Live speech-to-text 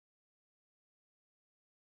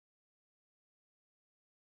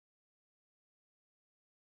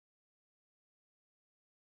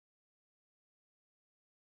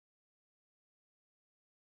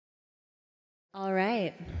All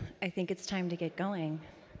right, I think it's time to get going.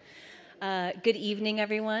 Good evening,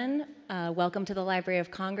 everyone. Welcome to the Library of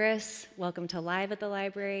Congress. Welcome to Live at the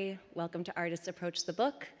Library. Welcome to Artists Approach the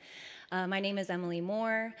Book. My name is Emily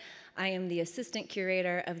Moore. I am the Assistant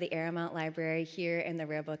Curator of the Aramont Library here in the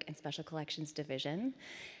Rare Book and Special Collections Division.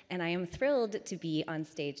 And I am thrilled to be on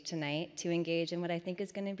stage tonight to engage in what I think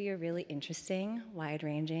is going to be a really interesting,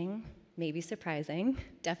 wide-ranging, maybe surprising,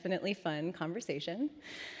 definitely fun conversation.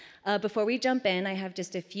 Before we jump in, I have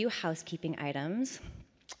just a few housekeeping items.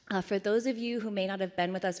 For those of you who may not have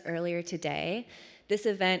been with us earlier today, this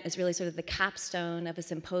event is really sort of the capstone of a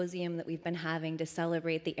symposium that we've been having to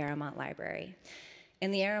celebrate the Aramont Library.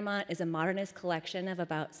 And the Aramont is a modernist collection of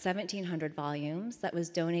about 1,700 volumes that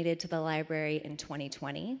was donated to the library in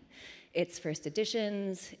 2020. Its first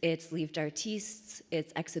editions, its livres d'artistes,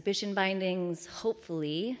 its exhibition bindings.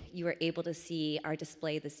 Hopefully, you were able to see our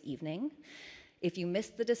display this evening. If you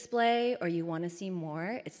missed the display or you want to see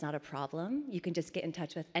more, it's not a problem. You can just get in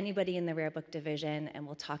touch with anybody in the Rare Book Division and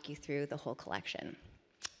we'll talk you through the whole collection.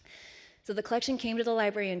 So the collection came to the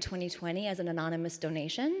library in 2020 as an anonymous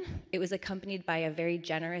donation. It was accompanied by a very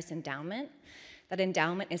generous endowment. That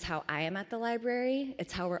endowment is how I am at the library.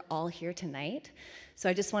 It's how we're all here tonight. So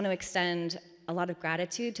I just want to extend a lot of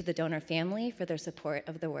gratitude to the donor family for their support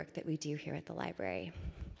of the work that we do here at the library.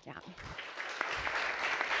 Yeah.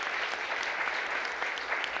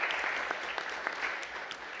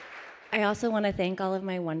 I also want to thank all of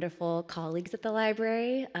my wonderful colleagues at the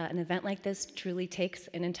library. An event like this truly takes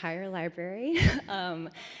an entire library.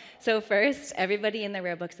 So first, everybody in the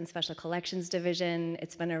Rare Books and Special Collections Division,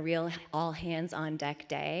 it's been a real all-hands-on-deck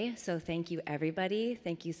day. So thank you, everybody.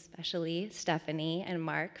 Thank you especially Stephanie and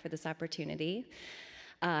Mark for this opportunity.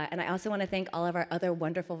 And I also want to thank all of our other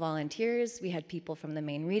wonderful volunteers. We had people from the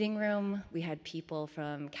main reading room. We had people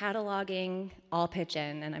from cataloging, all pitch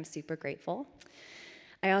in, and I'm super grateful.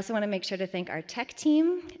 I also want to make sure to thank our tech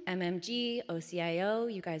team, MMG,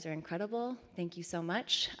 OCIO, you guys are incredible. Thank you so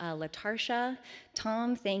much. Latarsha,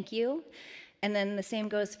 Tom, thank you. And then the same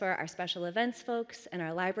goes for our special events folks and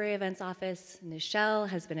our library events office. Nichelle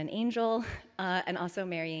has been an angel, and also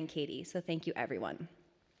Mary and Katie, so thank you everyone.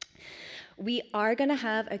 We are going to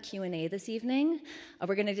have a Q&A this evening.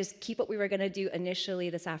 We're going to just keep what we were going to do initially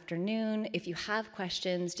this afternoon. If you have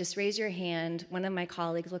questions, just raise your hand. One of my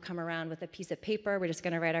colleagues will come around with a piece of paper. We're just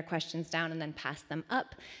going to write our questions down and then pass them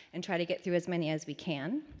up and try to get through as many as we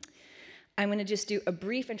can. I'm going to just do a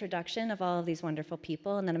brief introduction of all of these wonderful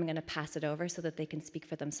people, and then I'm going to pass it over so that they can speak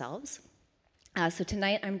for themselves. So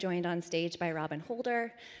tonight I'm joined on stage by Robin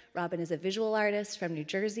Holder. Robin is a visual artist from New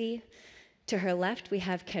Jersey. To her left, we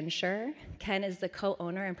have Ken Schur. Ken is the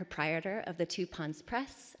co-owner and proprietor of the Two Ponds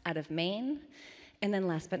Press out of Maine. And then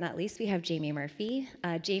last but not least, we have Jamie Murphy.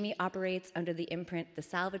 Jamie operates under the imprint The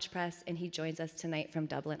Salvage Press, and he joins us tonight from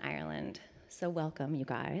Dublin, Ireland. So welcome, you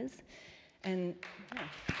guys. And yeah.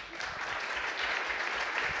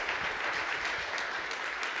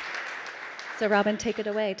 So Robin, take it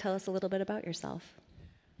away. Tell us a little bit about yourself.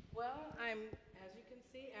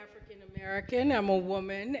 American. I'm a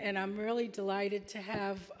woman, and I'm really delighted to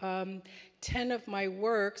have 10 of my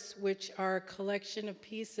works, which are a collection of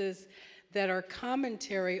pieces that are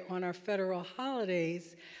commentary on our federal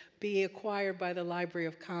holidays, be acquired by the Library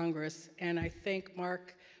of Congress. And I thank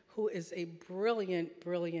Mark, who is a brilliant,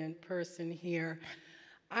 brilliant person here.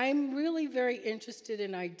 I'm really very interested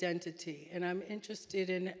in identity, and I'm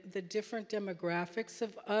interested in the different demographics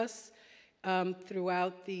of us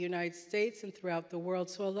throughout the United States and throughout the world.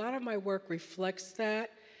 So a lot of my work reflects that,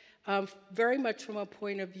 very much from a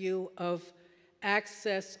point of view of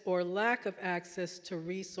access or lack of access to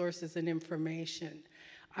resources and information.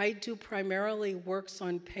 I do primarily works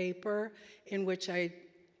on paper in which I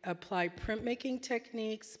apply printmaking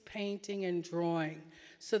techniques, painting, and drawing.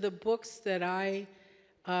 So the books that I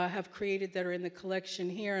have created that are in the collection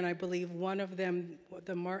here, and I believe one of them,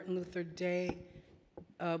 the Martin Luther Day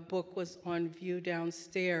book was on view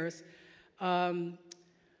downstairs,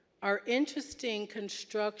 are interesting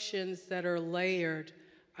constructions that are layered.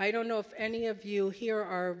 I don't know if any of you here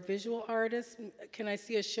are visual artists. Can I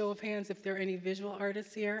see a show of hands if there are any visual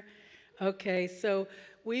artists here? Okay, so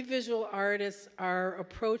we visual artists are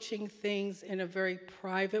approaching things in a very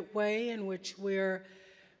private way in which we're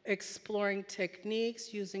exploring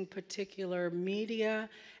techniques, using particular media,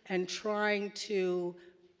 and trying to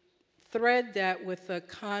thread that with a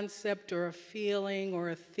concept or a feeling or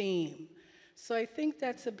a theme. So I think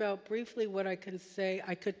that's about briefly what I can say.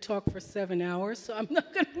 I could talk for 7 hours, so I'm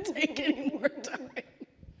not going to take any more time.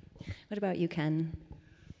 What about you, Ken?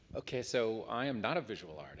 Okay, so I am not a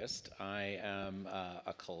visual artist. I am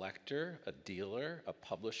a collector, a dealer, a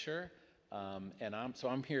publisher, So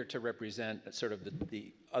I'm here to represent sort of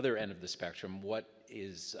the other end of the spectrum, what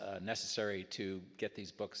is necessary to get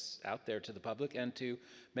these books out there to the public and to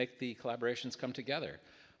make the collaborations come together.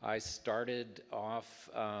 I started off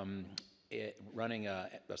running a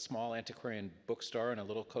small antiquarian bookstore in a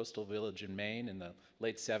little coastal village in Maine in the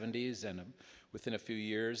late 70s, and within a few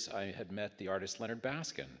years I had met the artist Leonard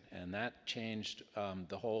Baskin, and that changed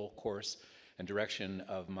the whole course and direction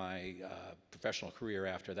of my professional career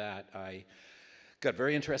after that. I got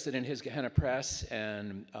very interested in his Gehenna press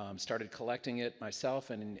and started collecting it myself,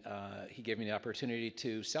 and he gave me the opportunity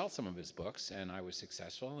to sell some of his books, and I was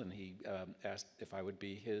successful, and he asked if I would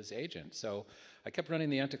be his agent. So I kept running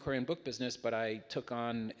the antiquarian book business, but I took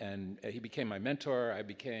on, and he became my mentor. I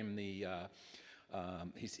became the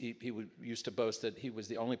used to boast that he was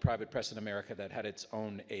the only private press in America that had its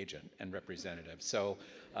own agent and representative. So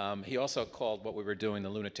he also called what we were doing the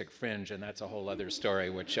lunatic fringe, and that's a whole other story,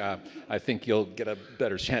 which I think you'll get a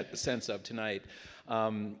better sense of tonight.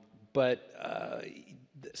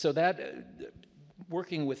 So that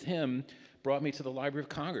working with him brought me to the Library of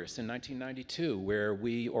Congress in 1992, where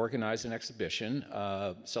we organized an exhibition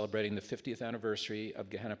celebrating the 50th anniversary of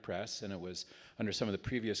Gehenna Press, and it was under some of the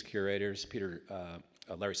previous curators,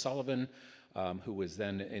 Larry Sullivan, who was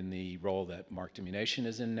then in the role that Mark Domination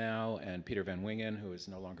is in now, and Peter Van Wingen, who is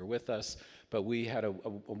no longer with us. But we had a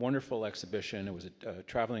wonderful exhibition. It was a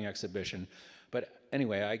traveling exhibition. But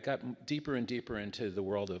anyway, I got deeper and deeper into the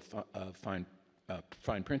world of fine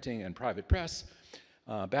printing and private press.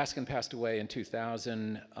 Baskin passed away in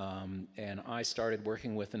 2000, and I started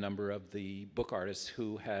working with a number of the book artists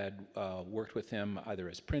who had worked with him either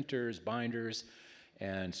as printers, binders,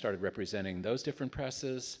 and started representing those different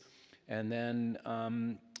presses. And then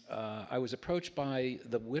I was approached by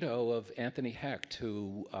the widow of Anthony Hecht,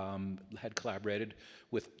 who had collaborated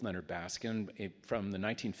with Leonard Baskin from the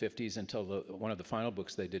 1950s until one of the final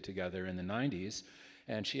books they did together in the 90s.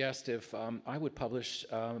 And she asked if I would publish,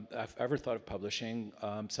 I've ever thought of publishing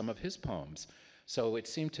some of his poems. So it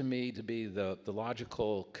seemed to me to be the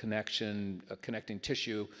logical connection, connecting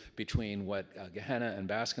tissue between what Gehenna and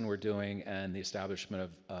Baskin were doing and the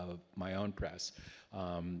establishment of my own press,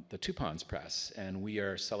 the Two Ponds Press. And we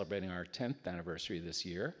are celebrating our 10th anniversary this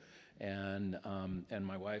year. And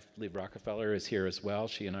my wife, Liv Rockefeller, is here as well.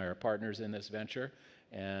 She and I are partners in this venture.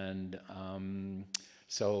 And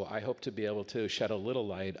so I hope to be able to shed a little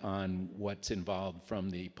light on what's involved from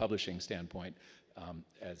the publishing standpoint,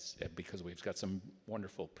 because we've got some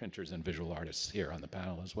wonderful printers and visual artists here on the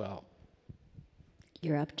panel as well.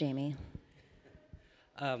 You're up, Jamie.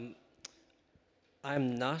 I'm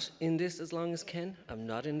not in this as long as Ken. I'm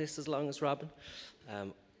not in this as long as Robin.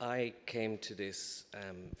 I came to this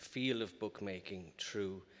field of bookmaking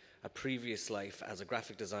through a previous life as a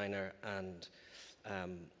graphic designer and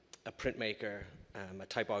a printmaker, a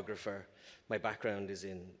typographer. My background is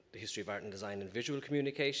in the history of art and design and visual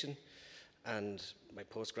communication, and my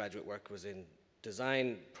postgraduate work was in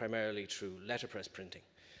design primarily through letterpress printing.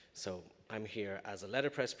 So I'm here as a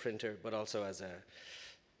letterpress printer, but also as a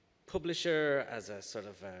publisher, as a sort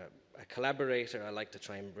of a collaborator. I like to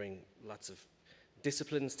try and bring lots of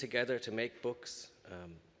disciplines together to make books.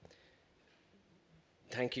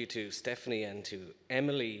 Thank you to Stephanie and to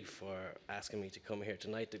Emily for asking me to come here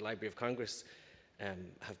tonight. The Library of Congress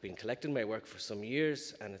have been collecting my work for some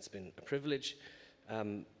years, and it's been a privilege.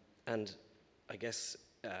 And I guess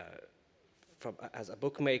as a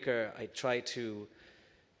bookmaker, I try to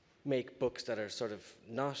make books that are sort of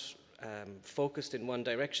not focused in one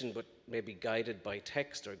direction, but maybe guided by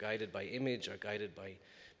text or guided by image or guided by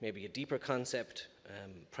maybe a deeper concept,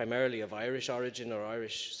 primarily of Irish origin or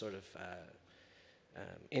Irish sort of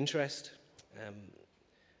interest.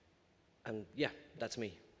 And yeah, that's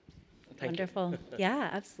me. Thank Wonderful. Yeah,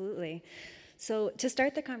 absolutely. So to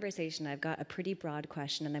start the conversation, I've got a pretty broad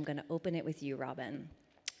question, and I'm going to open it with you, Robin.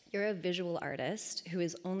 You're a visual artist who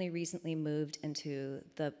has only recently moved into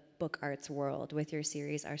the book arts world with your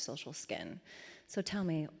series, Our Social Skin. So tell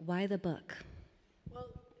me, why the book? Well,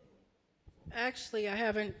 actually, I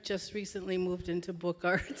haven't just recently moved into book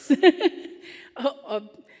arts.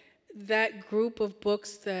 That group of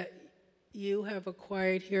books that you have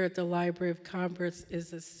acquired here at the Library of Congress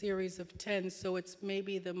is a series of 10, so it's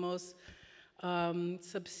maybe the most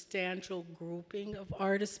substantial grouping of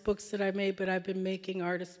artist books that I made, but I've been making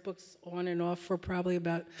artist books on and off for probably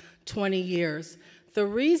about 20 years. The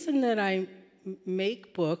reason that I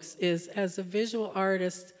make books is, as a visual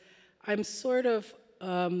artist, I'm sort of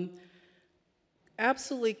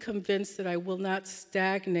absolutely convinced that I will not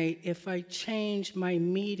stagnate if I change my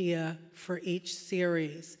media for each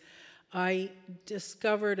series. I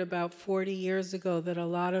discovered about 40 years ago that a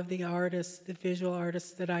lot of the artists, the visual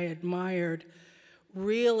artists that I admired,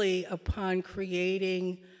 really, upon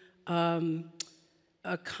creating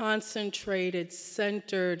a concentrated,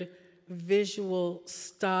 centered visual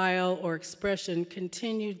style or expression,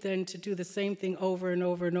 continued then to do the same thing over and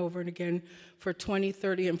over and over and again for 20,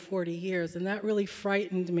 30, and 40 years. And that really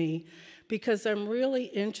frightened me, because I'm really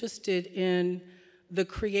interested in the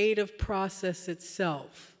creative process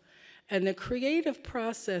itself. And the creative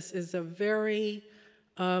process is a very,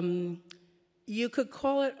 you could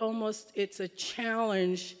call it almost, it's a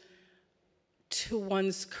challenge to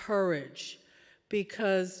one's courage,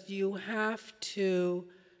 because you have to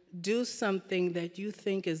do something that you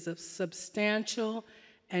think is substantial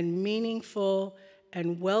and meaningful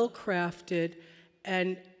and well-crafted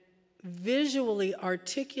and visually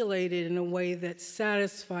articulated in a way that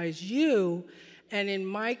satisfies you, and in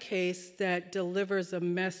my case, that delivers a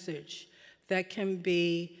message that can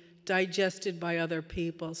be digested by other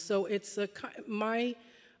people. So it's my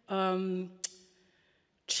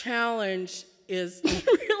challenge is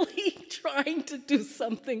really trying to do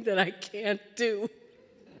something that I can't do.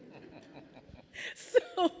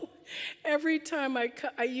 So every time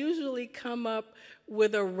I usually come up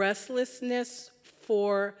with a restlessness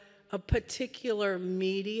for a particular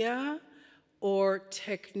media or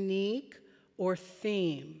technique or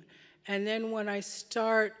theme. And then when I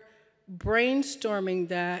start brainstorming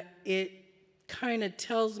that, it kind of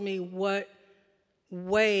tells me what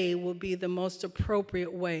way will be the most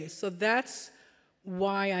appropriate way. So that's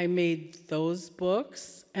why I made those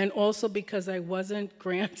books, and also because I wasn't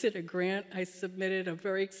granted a grant. I submitted a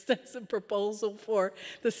very extensive proposal for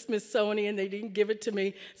the Smithsonian. They didn't give it to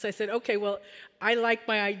me. So I said, okay, well, I like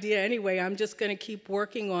my idea anyway. I'm just going to keep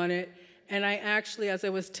working on it. And I actually, as I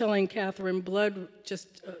was telling Catherine Blood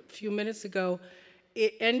just a few minutes ago,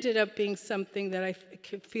 it ended up being something that I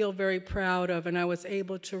feel very proud of, and I was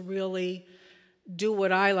able to really do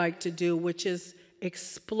what I like to do, which is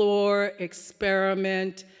explore,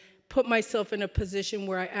 experiment, put myself in a position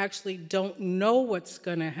where I actually don't know what's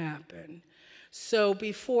going to happen. So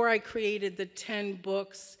before I created the 10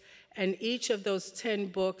 books, and each of those 10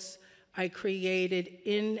 books I created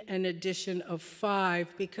in an edition of 5,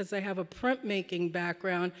 because I have a printmaking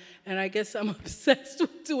background, and I guess I'm obsessed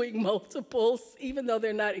with doing multiples, even though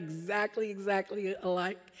they're not exactly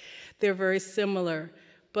alike. They're very similar.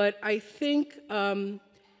 But I think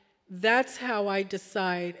that's how I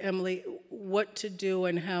decide, Emily, what to do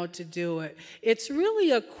and how to do it. It's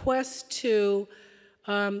really a quest to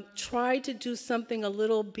try to do something a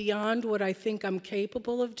little beyond what I think I'm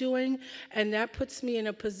capable of doing, and that puts me in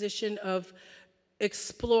a position of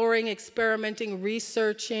exploring, experimenting,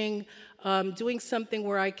 researching, doing something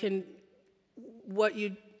where I can, what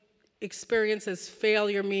you experience as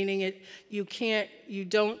failure, meaning you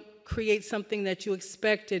don't create something that you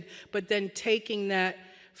expected, but then taking that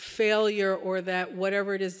failure or that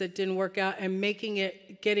whatever it is that didn't work out and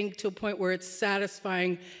getting to a point where it's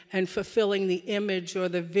satisfying and fulfilling the image or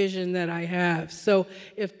the vision that I have. So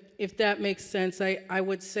if that makes sense, I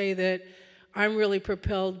would say that I'm really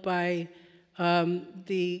propelled by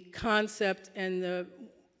the concept and the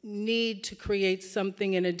need to create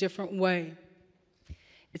something in a different way.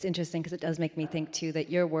 It's interesting because it does make me think too that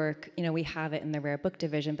your work, we have it in the rare book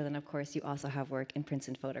division, but then of course you also have work in prints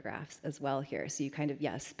and photographs as well here. So you kind of,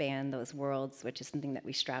 span those worlds, which is something that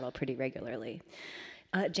we straddle pretty regularly.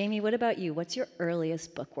 Jamie, what about you? What's your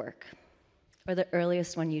earliest book work? Or the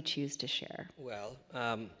earliest one you choose to share? Well,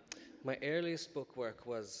 my earliest book work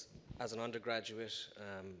was as an undergraduate.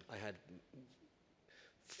 I had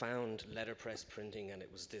found letterpress printing, and it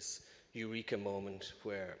was this eureka moment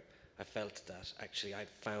where I felt that actually I'd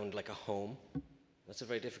found like a home. That's a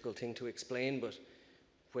very difficult thing to explain, but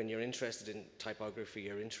when you're interested in typography,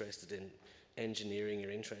 you're interested in engineering, you're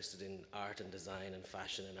interested in art and design and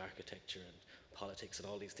fashion and architecture and politics and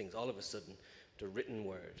all these things, all of a sudden the written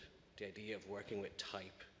word, the idea of working with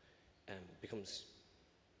type becomes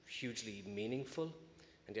hugely meaningful.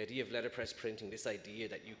 And the idea of letterpress printing, this idea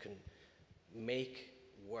that you can make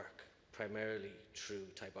work primarily through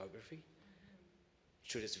typography,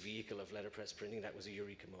 through this vehicle of letterpress printing, that was a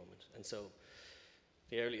eureka moment. And so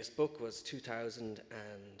the earliest book was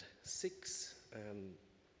 2006,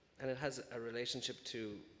 and it has a relationship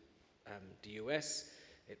to the US.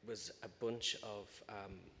 It was a bunch of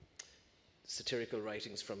satirical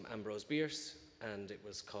writings from Ambrose Bierce, and it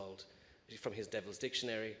was called, from his Devil's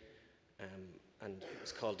Dictionary, and it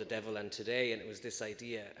was called The Devil and Today, and it was this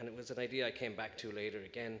idea, and it was an idea I came back to later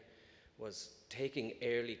again, was taking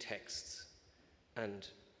early texts and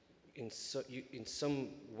in some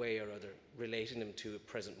way or other relating them to a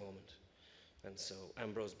present moment. And so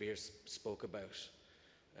Ambrose Bierce spoke about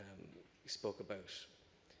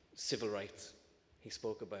civil rights. He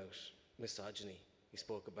spoke about misogyny. He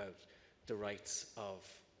spoke about the rights of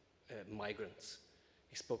migrants.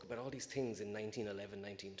 He spoke about all these things in 1911,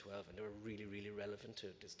 1912, and they were really, really relevant to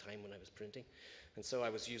this time when I was printing. And so I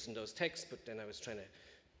was using those texts, but then I was trying to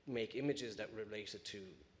make images that related to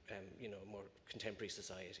more contemporary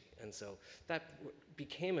society. And so that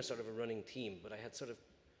became a sort of a running theme, but I had sort of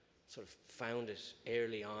found it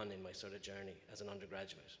early on in my sort of journey as an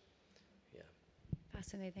undergraduate. Yeah.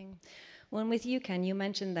 Fascinating. Well, and with you, Ken, you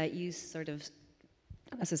mentioned that you sort of,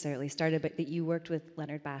 not necessarily started, but that you worked with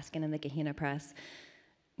Leonard Baskin and the Gehenna Press.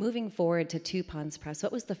 Moving forward to Two Ponds Press,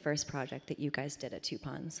 what was the first project that you guys did at Two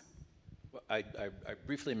Ponds? Well, I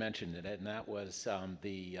briefly mentioned it, and that was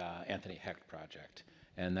the Anthony Hecht project.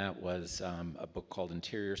 And that was a book called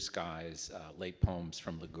Interior Skies, Late Poems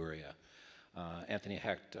from Liguria. Anthony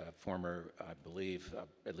Hecht, former, I believe,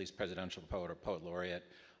 at least presidential poet or poet laureate,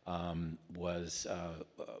 was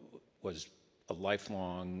a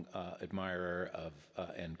lifelong admirer of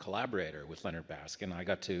and collaborator with Leonard Baskin. I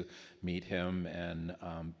got to meet him, and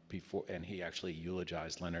he actually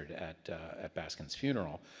eulogized Leonard at Baskin's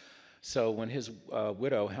funeral. So when his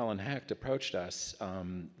widow, Helen Hecht, approached us,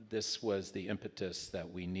 this was the impetus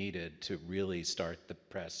that we needed to really start the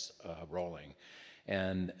press rolling.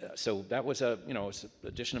 And so that was an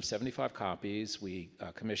edition of 75 copies. We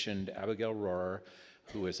commissioned Abigail Rohrer,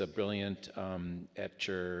 who is a brilliant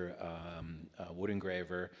etcher, wood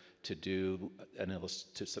engraver, to do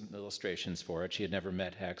some illustrations for it. She had never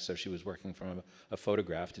met Hecht, so she was working from a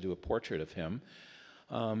photograph to do a portrait of him.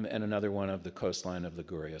 And another one of the coastline of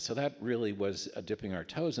Liguria. So that really was dipping our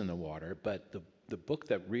toes in the water, but the book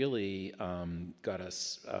that really put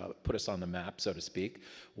us on the map, so to speak,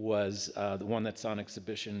 was the one that's on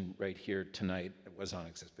exhibition right here tonight. It was on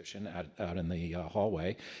exhibition out in the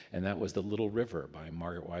hallway, and that was The Little River by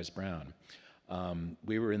Margaret Wise Brown.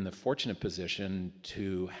 We were in the fortunate position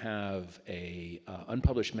to have a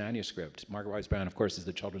unpublished manuscript. Margaret Wise Brown, of course, is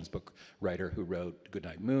the children's book writer who wrote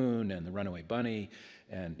Goodnight Moon and The Runaway Bunny,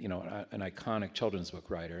 and an iconic children's book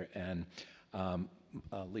writer. And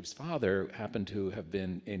Lieb's father happened to have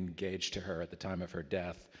been engaged to her at the time of her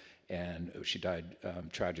death, and she died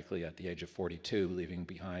tragically at the age of 42, leaving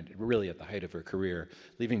behind, really at the height of her career,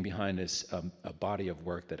 leaving behind this a body of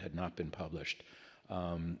work that had not been published.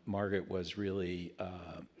 Margaret was really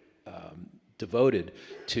devoted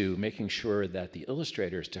to making sure that the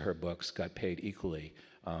illustrators to her books got paid equally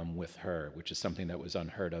with her, which is something that was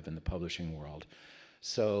unheard of in the publishing world.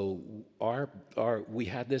 So we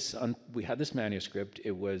had this manuscript.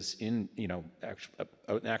 It was in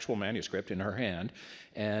an actual manuscript in her hand,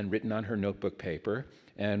 and written on her notebook paper.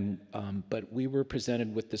 And but we were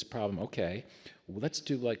presented with this problem. Okay, let's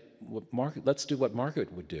do what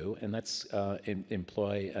Margaret would do, and let's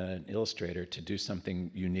employ an illustrator to do something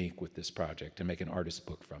unique with this project and make an artist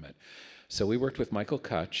book from it. So we worked with Michael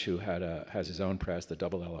Kutch, who has his own press, the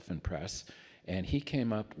Double Elephant Press, and he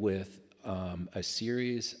came up with a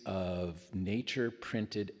series of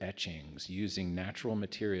nature-printed etchings using natural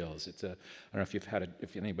materials. I don't know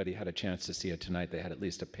if anybody had a chance to see it tonight. They had at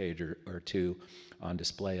least a page or two on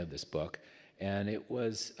display of this book, and it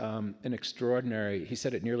was an extraordinary. He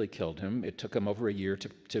said it nearly killed him. It took him over a year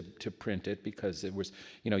to print it because it was,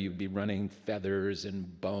 you'd be running feathers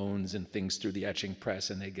and bones and things through the etching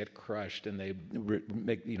press, and they get crushed, and they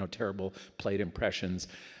make terrible plate impressions.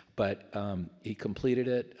 But he completed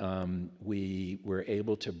it. We were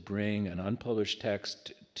able to bring an unpublished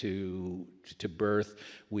text to birth.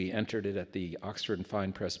 We entered it at the Oxford and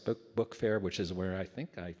Fine Press Book Fair, which is where I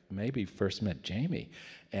think I maybe first met Jamie.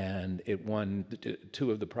 And it won two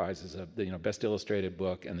of the prizes of the Best Illustrated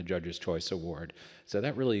Book and the Judge's Choice Award. So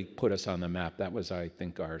that really put us on the map. That was, I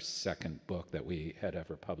think, our second book that we had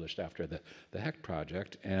ever published after the Hecht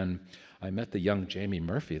Project. And I met the young Jamie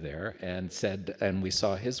Murphy there and we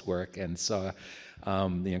saw his work and saw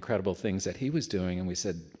the incredible things that he was doing. And we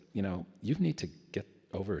said, you need to get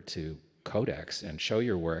over to Codex and show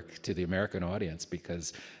your work to the American audience,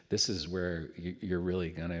 because this is where you're really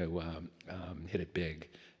going to hit it big.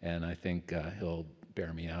 And I think he'll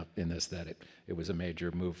bear me out in this, that it was a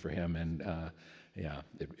major move for him, and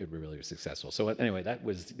it really was successful. So anyway, that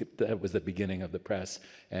was the beginning of the press,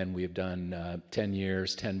 and we've done 10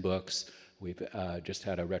 years, 10 books. We've just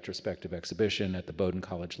had a retrospective exhibition at the Bowdoin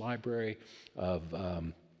College Library of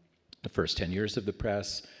the first 10 years of the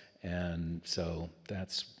press. And so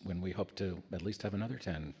that's when we hope to at least have another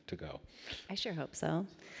 10 to go. I sure hope so.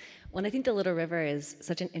 Well, and I think The Little River is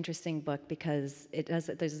such an interesting book because there's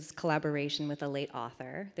this collaboration with a late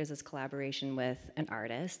author, there's this collaboration with an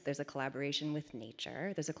artist, there's a collaboration with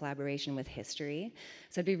nature, there's a collaboration with history.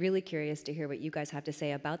 So I'd be really curious to hear what you guys have to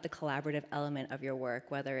say about the collaborative element of your work,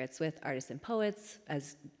 whether it's with artists and poets,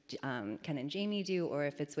 as Ken and Jamie do, or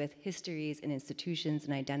if it's with histories and institutions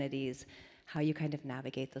and identities, how you kind of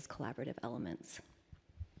navigate those collaborative elements.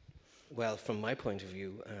 Well, from my point of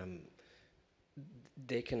view,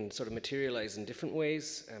 they can sort of materialize in different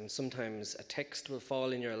ways. Sometimes a text will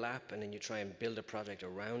fall in your lap and then you try and build a project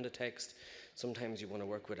around a text. Sometimes you want to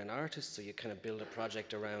work with an artist, so you kind of build a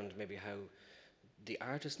project around maybe how the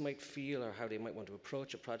artist might feel or how they might want to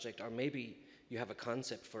approach a project, or maybe you have a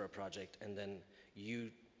concept for a project and then you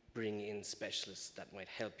bring in specialists that might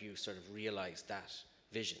help you sort of realize that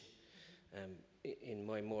vision. In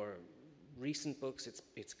my more recent books,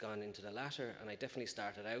 it's gone into the latter, and I definitely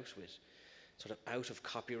started out with sort of out of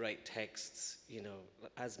copyright texts. You know,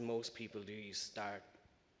 as most people do, you start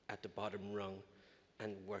at the bottom rung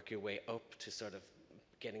and work your way up to sort of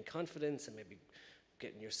getting confidence and maybe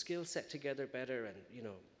getting your skill set together better. And you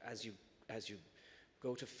know, as you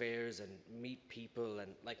go to fairs and meet people,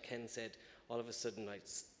 and like Ken said, all of a sudden I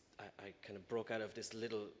kind of broke out of this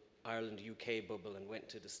little Ireland UK bubble and went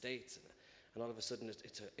to the States. And all of a sudden,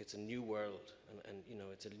 it's a new world, and you know,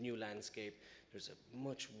 it's a new landscape. There's a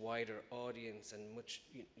much wider audience, and much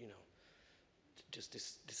you know, just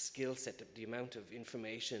this skill set, the amount of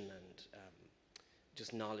information and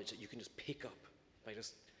just knowledge that you can just pick up by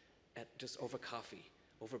just over coffee,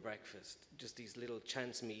 over breakfast, just these little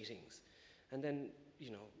chance meetings, and then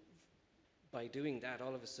you know, by doing that,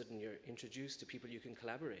 all of a sudden you're introduced to people you can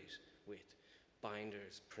collaborate with: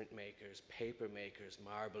 binders, printmakers, paper makers,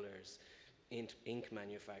 marblers, ink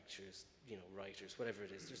manufacturers, you know, writers, whatever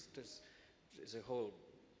it is. There's a whole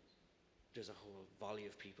volley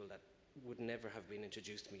of people that would never have been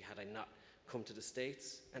introduced to me had I not come to the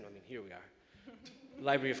States. And I mean, here we are,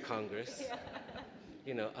 Library of Congress. Yeah.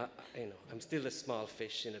 You know, I'm still a small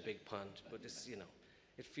fish in a big pond, but this, you know,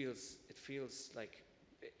 it feels like,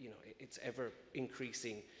 you know, it's ever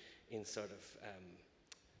increasing in sort of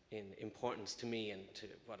in importance to me and to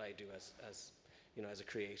what I do as you know, as a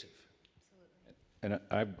creative. And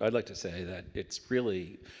I'd like to say that it's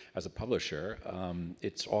really, as a publisher,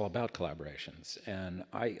 it's all about collaborations. And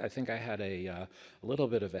I think I had a little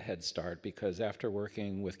bit of a head start because after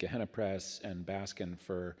working with Gehenna Press and Baskin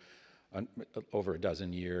for over a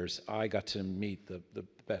dozen years, I got to meet the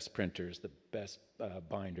best printers, the best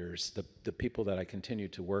binders, the people that I continue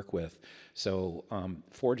to work with. So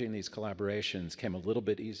forging these collaborations came a little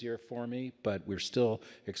bit easier for me, but we're still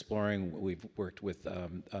exploring. We've worked with,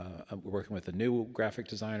 working with a new graphic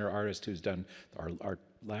designer artist who's done our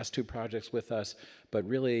last two projects with us. But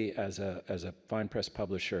really, as a fine press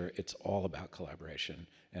publisher, it's all about collaboration.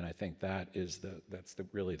 And I think that's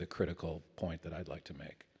really the critical point that I'd like to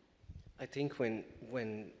make. I think when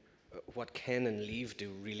what Ken and Leave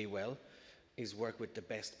do really well is work with the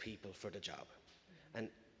best people for the job.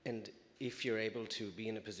 And if you're able to be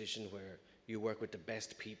in a position where you work with the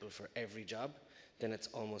best people for every job, then it's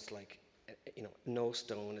almost like, you know, no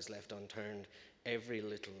stone is left unturned. Every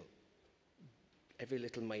little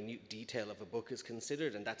minute detail of a book is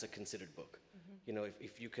considered, and that's a considered book. Mm-hmm. You know,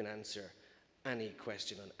 if you can answer any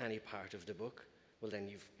question on any part of the book, well then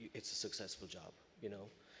it's a successful job, you know.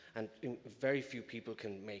 And very few people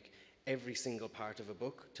can make every single part of a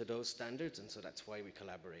book to those standards, and so that's why we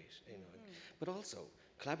collaborate, you know. Mm. But also,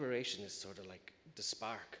 collaboration is sort of like the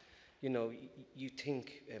spark. You know, you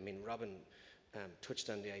think, I mean, Robin touched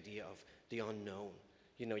on the idea of the unknown.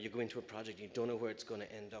 You know, you go into a project, you don't know where it's going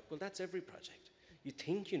to end up. Well, that's every project. You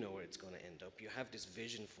think you know where it's going to end up. You have this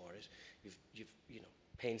vision for it. You've you know,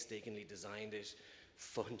 painstakingly designed it,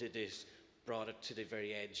 funded it, brought it to the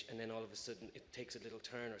very edge, and then all of a sudden it takes a little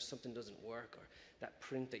turn, or something doesn't work, or that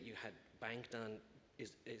print that you had banked on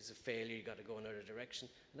is a failure. You got to go another direction,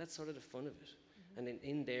 and that's sort of the fun of it. Mm-hmm. And then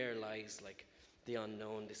in there lies like the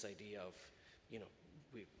unknown, this idea of, you know,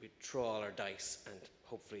 we throw all our dice and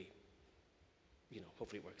hopefully it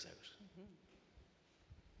works out. Mm-hmm.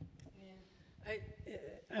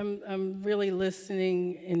 Yeah. I'm really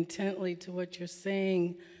listening intently to what you're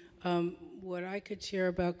saying. What I could share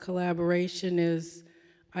about collaboration is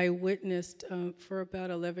I witnessed, for about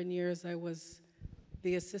 11 years, I was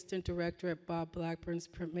the assistant director at Bob Blackburn's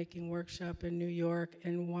printmaking workshop in New York,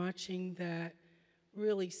 and watching that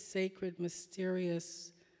really sacred,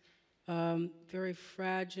 mysterious, very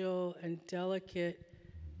fragile and delicate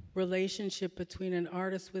relationship between an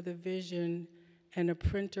artist with a vision and a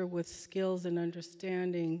printer with skills and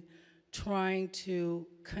understanding trying to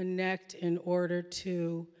connect in order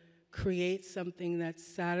to create something that's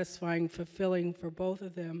satisfying, fulfilling for both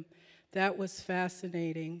of them. That was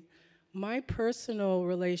fascinating. My personal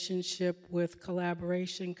relationship with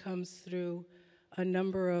collaboration comes through a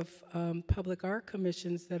number of public art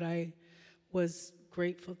commissions that I was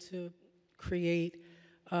grateful to create.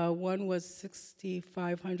 One was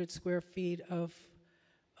 6,500 square feet of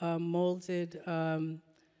molded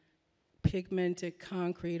pigmented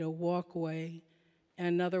concrete, a walkway.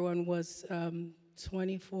 Another one was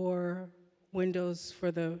 24 windows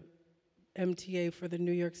for the MTA for the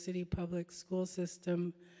New York City public school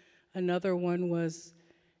system. Another one was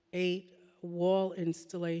 8 wall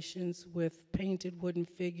installations with painted wooden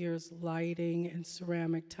figures, lighting, and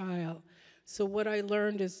ceramic tile. So what I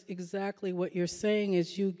learned is exactly what you're saying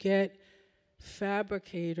is you get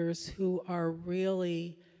fabricators who are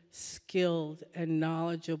really skilled and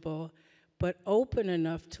knowledgeable, but open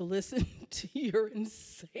enough to listen to your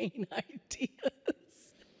insane ideas.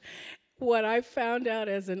 What I found out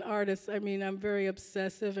as an artist, I mean, I'm very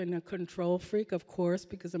obsessive and a control freak, of course,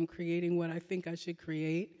 because I'm creating what I think I should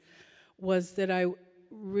create, was that I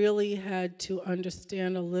really had to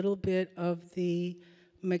understand a little bit of the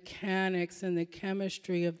mechanics and the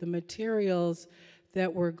chemistry of the materials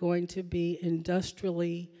that were going to be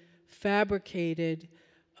industrially fabricated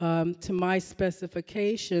to my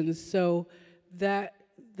specifications, so that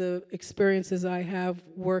the experiences I have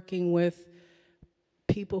working with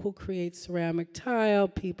people who create ceramic tile,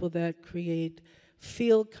 people that create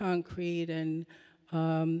field concrete and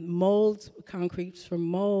molds, concretes from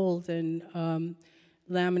mold, and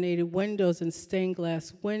laminated windows and stained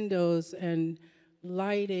glass windows and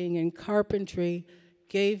lighting and carpentry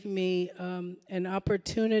gave me an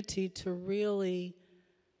opportunity to really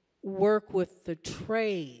work with the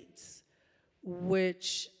trades,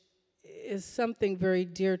 which is something very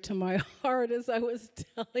dear to my heart. As I was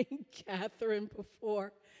telling Catherine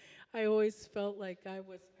before, I always felt like I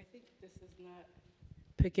think this is not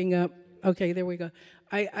picking up. Okay, there we go.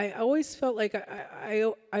 I always felt like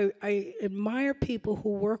I admire people who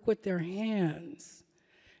work with their hands.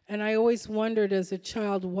 And I always wondered as a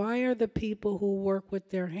child, why are the people who work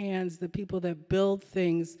with their hands, the people that build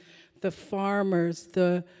things, the farmers,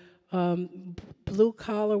 the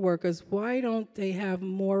blue-collar workers, why don't they have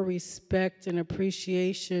more respect and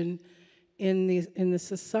appreciation in the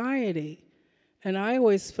society? And I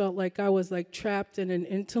always felt like I was like trapped in an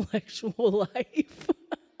intellectual life.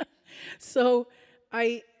 So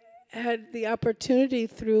I had the opportunity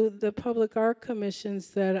through the public art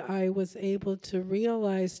commissions that I was able to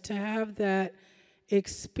realize to have that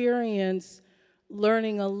experience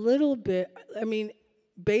learning a little bit, I mean,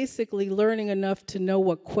 basically learning enough to know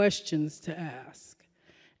what questions to ask.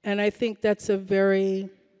 And I think that's a very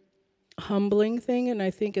humbling thing, and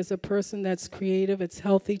I think as a person that's creative, it's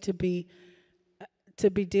healthy to be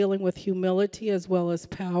dealing with humility as well as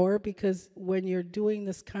power, because when you're doing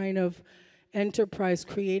this kind of enterprise,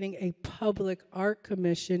 creating a public art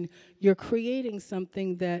commission, you're creating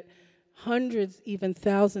something that hundreds, even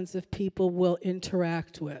thousands of people will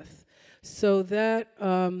interact with. So that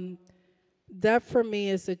for me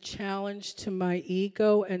is a challenge to my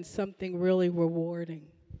ego and something really rewarding.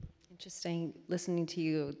 Interesting. Listening to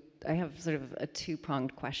you, I have sort of a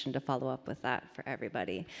two-pronged question to follow up with that for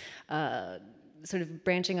everybody. Sort of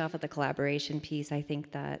branching off of the collaboration piece, I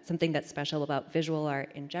think that something that's special about visual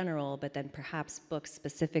art in general, but then perhaps books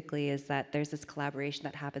specifically, is that there's this collaboration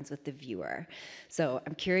that happens with the viewer. So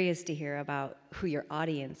I'm curious to hear about who your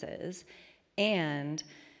audience is, and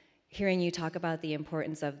hearing you talk about the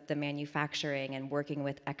importance of the manufacturing and working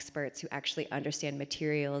with experts who actually understand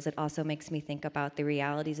materials, it also makes me think about the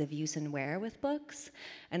realities of use and wear with books.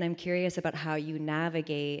 And I'm curious about how you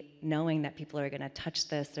navigate knowing that people are gonna touch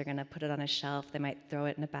this, they're gonna put it on a shelf, they might throw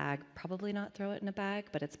it in a bag, probably not throw it in a bag,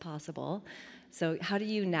 but it's possible. So how do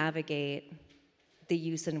you navigate the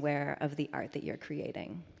use and wear of the art that you're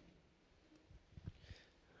creating?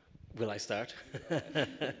 Will I start?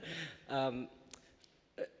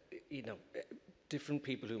 You know, different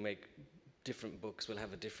people who make different books will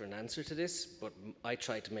have a different answer to this, but I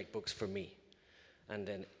try to make books for me. And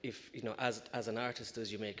then if, you know, as an artist,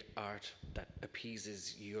 as you make art that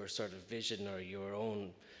appeases your sort of vision or your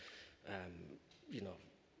own, you know,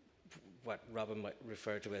 what Robin might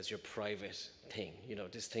refer to as your private thing, you know,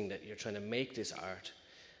 this thing that you're trying to make this art.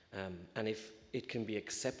 And if it can be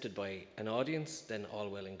accepted by an audience, then all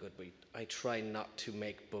well and good. But I try not to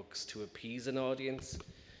make books to appease an audience,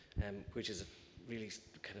 which is really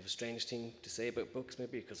kind of a strange thing to say about books,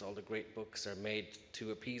 maybe, because all the great books are made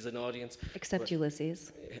to appease an audience. Except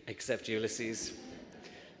Ulysses. Except Ulysses,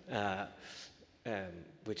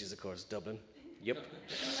 which is, of course, Dublin. Yep.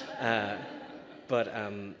 But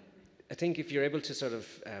I think if you're able to sort of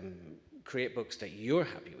create books that you're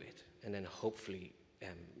happy with, and then hopefully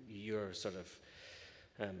your sort of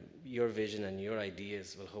your vision and your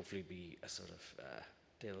ideas will hopefully be a sort of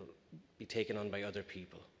they'll be taken on by other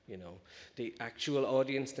people. You know, the actual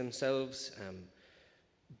audience themselves.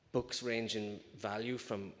 Books range in value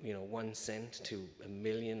from 1 cent to $1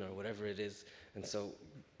 million or whatever it is, and so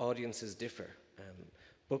audiences differ.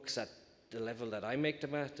 Books at the level that I make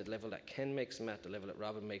them at, the level that Ken makes them at, the level that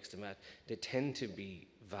Robin makes them at, they tend to be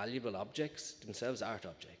valuable objects themselves, art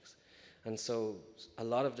objects. And so a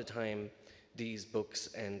lot of the time these books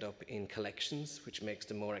end up in collections, which makes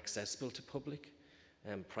them more accessible to public,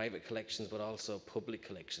 private collections, but also public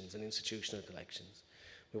collections and institutional collections.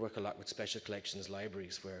 We work a lot with special collections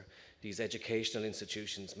libraries where these educational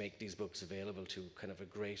institutions make these books available to kind of a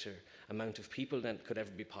greater amount of people than could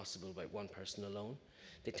ever be possible by one person alone.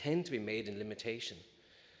 They tend to be made in limitation.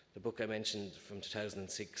 The book I mentioned from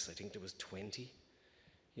 2006, I think there was 20.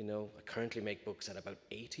 I currently make books at about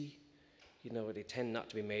 80. They tend not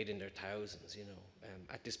to be made in their thousands,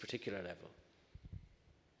 at this particular level.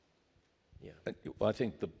 Yeah. Well, I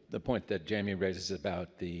think the point that Jamie raises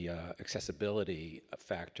about the accessibility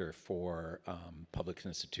factor for public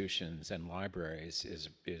institutions and libraries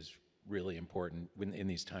is really important in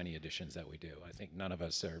these tiny editions that we do. I think none of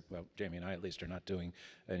us are, well, Jamie and I at least, are not doing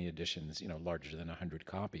any editions, larger than 100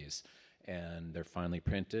 copies. And they're finely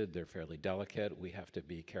printed, they're fairly delicate. We have to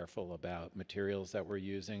be careful about materials that we're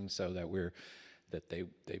using so that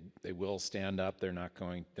they will stand up. They're not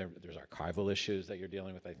going, there's archival issues that you're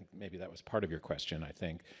dealing with. I think maybe that was part of your question, I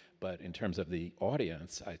think. But in terms of the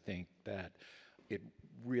audience, I think that it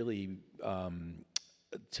really,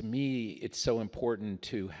 to me, it's so important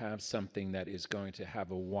to have something that is going to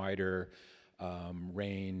have a wider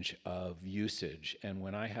range of usage. And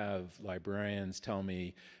when I have librarians tell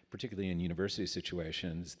me, particularly in university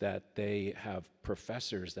situations, that they have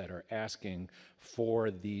professors that are asking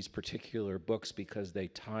for these particular books because they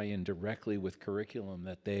tie in directly with curriculum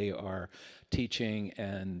that they are teaching,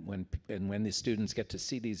 and when the students get to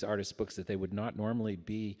see these artist books that they would not normally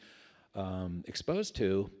be exposed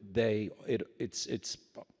to, it's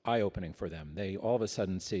eye-opening for them. They all of a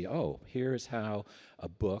sudden see, oh, here's how a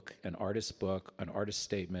book, an artist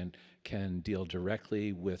statement, can deal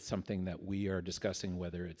directly with something that we are discussing,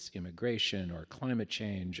 whether it's immigration or climate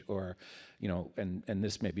change, or, and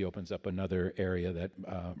this maybe opens up another area that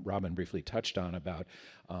Robin briefly touched on about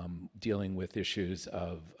dealing with issues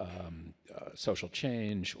of social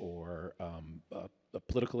change or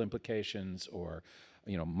political implications, or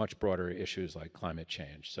much broader issues like climate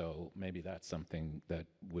change. So maybe that's something that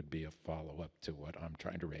would be a follow-up to what I'm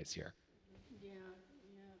trying to raise here. Yeah.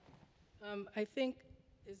 I think,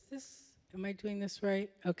 am I doing this right?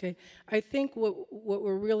 Okay. I think what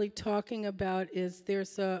we're really talking about is there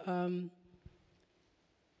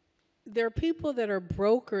are people that are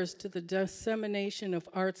brokers to the dissemination of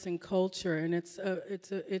arts and culture, and it's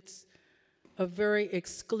a very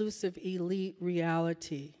exclusive elite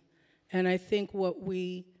reality. And I think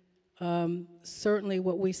certainly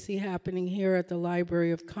what we see happening here at the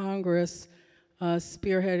Library of Congress,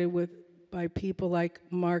 spearheaded by people like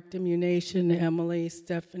Mark Demunation, Emily,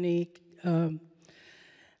 Stephanie,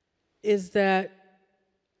 is that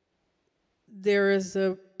there is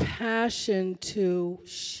a passion to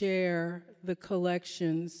share the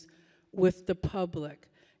collections with the public.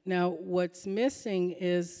 Now, what's missing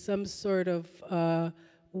is some sort of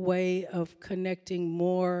way of connecting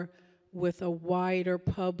more with a wider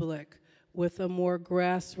public, with a more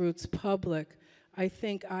grassroots public. I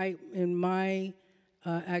think in my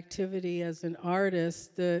activity as an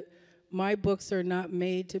artist, my books are not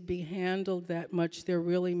made to be handled that much. They're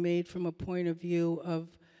really made from a point of view of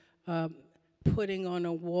putting on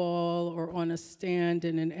a wall or on a stand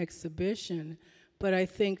in an exhibition. But I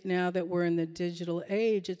think now that we're in the digital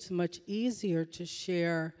age, it's much easier to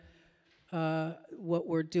share what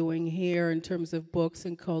we're doing here in terms of books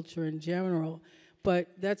and culture in general. But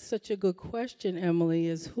that's such a good question, Emily,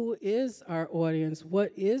 is who is our audience?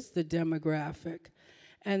 What is the demographic?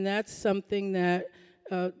 And that's something that,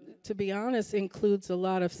 to be honest, includes a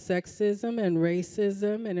lot of sexism and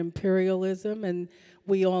racism and imperialism, and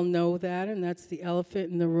we all know that, and that's the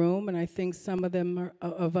elephant in the room. And I think some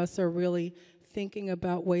of us are really thinking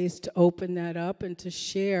about ways to open that up and to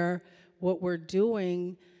share what we're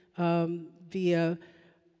doing via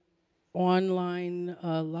online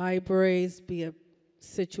libraries, via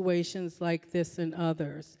situations like this and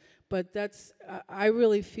others. But that's, I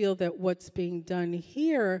really feel that what's being done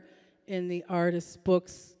here in the artist's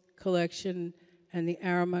books collection and the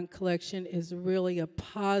Aramont collection is really a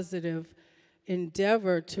positive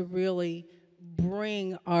endeavor to really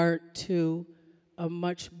bring art to a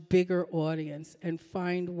much bigger audience and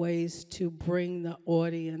find ways to bring the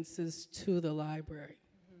audiences to the library.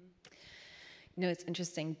 You know, it's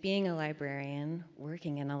interesting, being a librarian,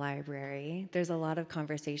 working in a library, there's a lot of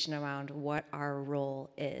conversation around what our role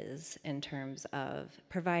is in terms of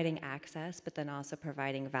providing access, but then also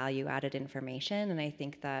providing value-added information. And I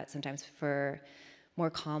think that sometimes for more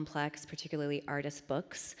complex, particularly artist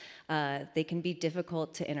books, they can be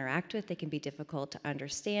difficult to interact with, they can be difficult to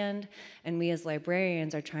understand, and we as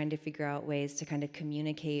librarians are trying to figure out ways to kind of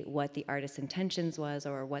communicate what the artist's intentions was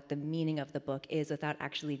or what the meaning of the book is without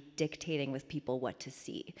actually dictating with people what to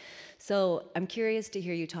see. So I'm curious to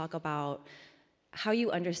hear you talk about how you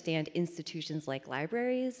understand institutions like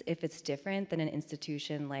libraries, if it's different than an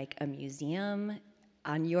institution like a museum.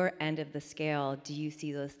 On your end of the scale, do you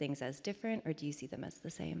see those things as different or do you see them as the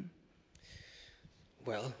same?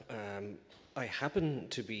 Well, I happen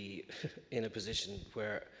to be in a position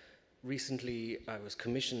where recently I was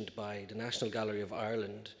commissioned by the National Gallery of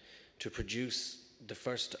Ireland to produce the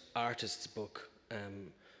first artist's book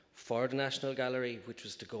for the National Gallery, which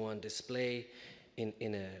was to go on display in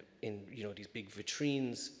you know, these big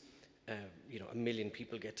vitrines. You know, 1 million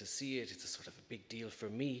people get to see it. It's a sort of a big deal for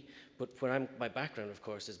me. But my background, of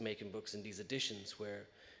course, is making books in these editions where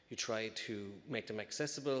you try to make them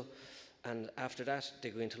accessible. And after that, they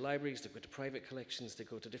go into libraries, they go to private collections, they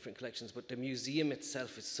go to different collections. But the museum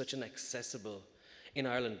itself is such an accessible. In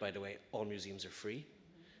Ireland, by the way, all museums are free.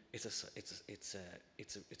 It's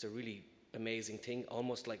a really amazing thing,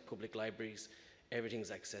 almost like public libraries.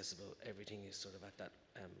 Everything's accessible. Everything is sort of at that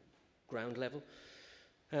ground level.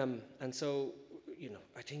 And so, you know,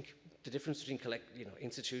 I think the difference between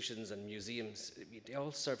institutions and museums, they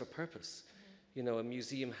all serve a purpose. You know, a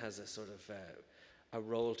museum has a sort of a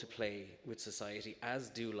role to play with society, as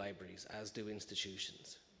do libraries, as do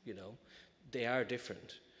institutions. You know, they are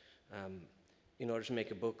different. In order to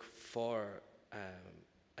make a book for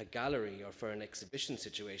a gallery or for an exhibition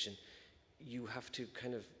situation, you have to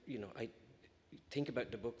kind of, you know, I think about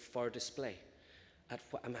the book for display.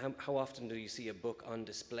 How often do you see a book on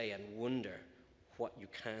display and wonder what you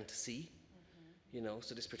can't see? You know,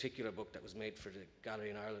 so this particular book that was made for the gallery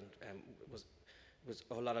in Ireland was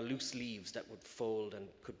a lot of loose leaves that would fold and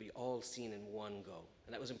could be all seen in one go,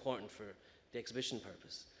 and that was important for the exhibition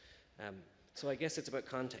purpose. So I guess it's about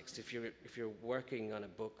context. If you're working on a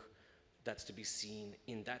book that's to be seen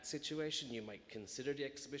in that situation, you might consider the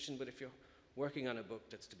exhibition. But if you're working on a book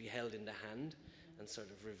that's to be held in the hand and sort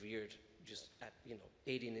of revered just at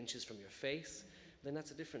 18 inches from your face, then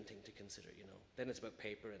that's a different thing to consider. You know, then it's about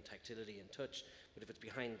paper and tactility and touch. But if it's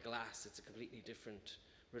behind glass, it's a completely different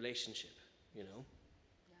relationship. You know.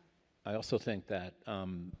 I also think that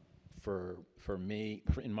for me,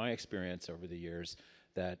 in my experience over the years,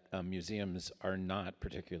 that museums are not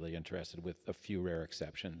particularly interested, with a few rare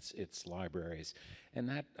exceptions. It's libraries. And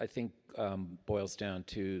that, I think, boils down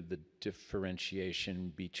to the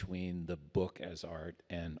differentiation between the book as art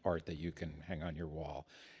and art that you can hang on your wall.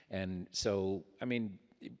 And so, I mean,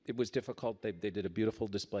 it was difficult. They did a beautiful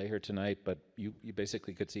display here tonight, but you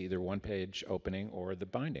basically could see either one page opening or the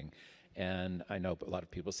binding. And I know a lot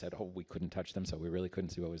of people said, oh, we couldn't touch them, so we really couldn't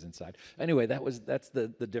see what was inside. Anyway, that's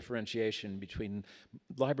the differentiation between.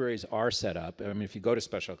 Libraries are set up. I mean, if you go to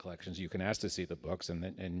special collections, you can ask to see the books,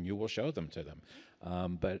 and you will show them to them.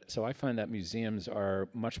 But so I find that museums are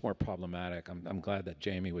much more problematic. I'm glad that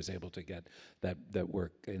Jamie was able to get that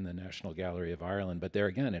work in the National Gallery of Ireland. But there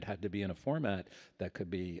again, it had to be in a format that could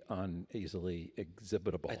be easily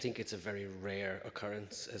exhibitable. I think it's a very rare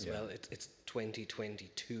occurrence as well. It's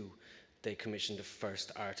 2022. They commissioned the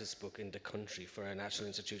first artist book in the country for a national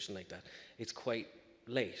institution like that. It's quite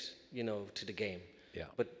late, you know, to the game. Yeah.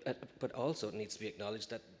 But also it needs to be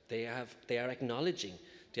acknowledged that they are acknowledging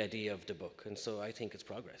the idea of the book, and so I think it's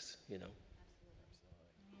progress, you know.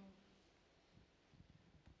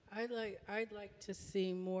 I'd like to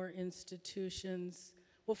see more institutions.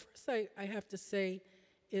 Well, first I have to say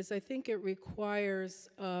is I think it requires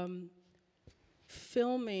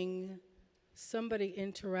filming somebody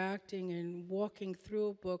interacting and walking through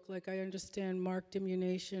a book. Like I understand Mark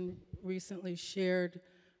Dimunation recently shared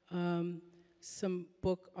some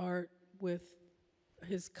book art with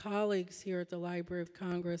his colleagues here at the Library of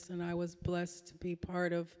Congress, and I was blessed to be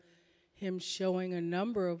part of him showing a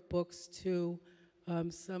number of books to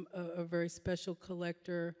a very special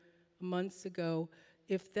collector months ago.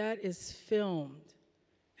 If that is filmed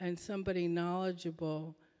and somebody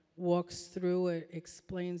knowledgeable walks through it,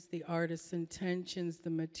 explains the artist's intentions, the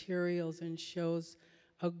materials, and shows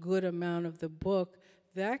a good amount of the book,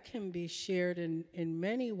 that can be shared in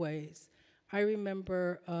many ways. I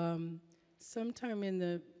remember sometime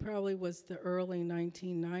in probably was the early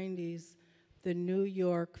 1990s, the New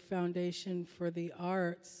York Foundation for the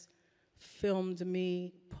Arts filmed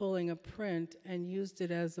me pulling a print and used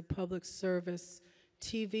it as a public service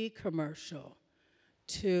TV commercial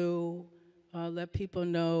to let people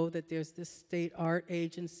know that there's this state art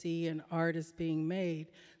agency and art is being made.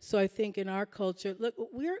 So I think in our culture, look,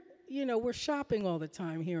 we're shopping all the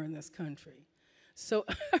time here in this country. So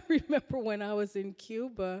I remember when I was in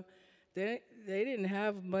Cuba, they didn't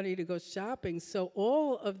have money to go shopping. So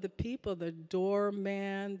all of the people, the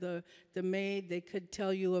doorman, the maid, they could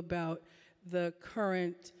tell you about the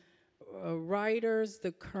current writers,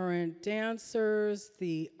 the current dancers,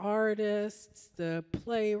 the artists, the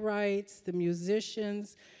playwrights, the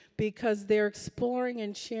musicians, because they're exploring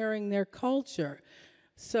and sharing their culture.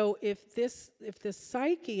 So if the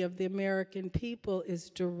psyche of the American people is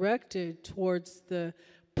directed towards the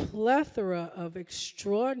plethora of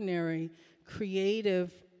extraordinary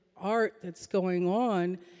creative art that's going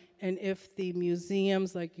on, and if the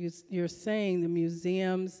museums, like you're saying, the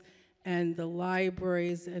museums and the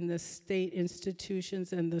libraries and the state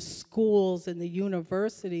institutions and the schools and the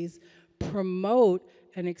universities promote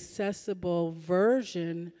an accessible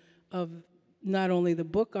version of not only the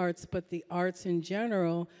book arts but the arts in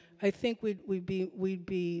general, I think we'd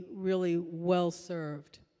be really well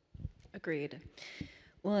served. Agreed.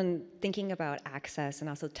 Well, and thinking about access and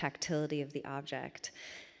also tactility of the object,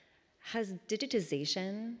 has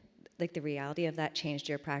digitization, like the reality of that, changed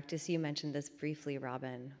your practice? You mentioned this briefly,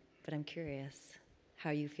 Robin, but I'm curious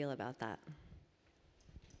how you feel about that.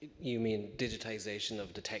 You mean digitization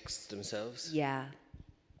of the texts themselves? Yeah.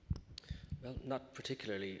 Well, not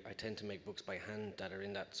particularly. I tend to make books by hand that are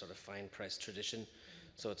in that sort of fine press tradition.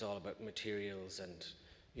 So it's all about materials and,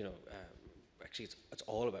 actually it's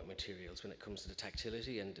all about materials when it comes to the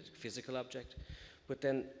tactility and the physical object. But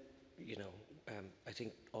then, I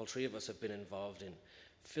think all three of us have been involved in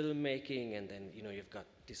filmmaking, and then, you've got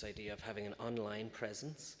this idea of having an online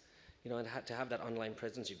presence. And to have that online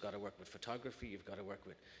presence, you've got to work with photography, you've got to work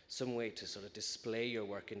with some way to sort of display your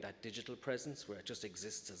work in that digital presence where it just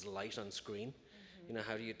exists as light on screen. Mm-hmm.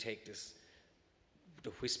 How do you take the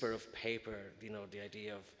whisper of paper, the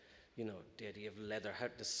idea of leather,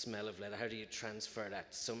 the smell of leather, how do you transfer that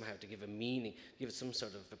somehow to give a meaning, give it some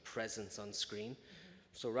sort of a presence on screen?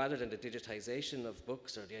 Mm-hmm. So rather than the digitization of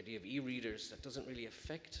books or the idea of e-readers, that doesn't really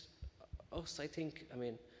affect us, I think.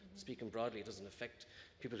 Speaking broadly, it doesn't affect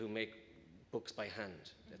people who make books by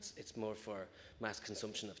hand. It's more for mass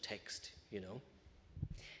consumption of text,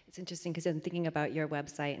 It's interesting because I'm thinking about your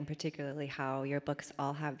website and particularly how your books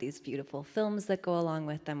all have these beautiful films that go along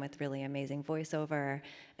with them with really amazing voiceover,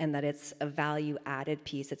 and that it's a value-added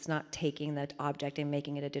piece. It's not taking that object and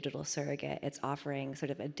making it a digital surrogate. It's offering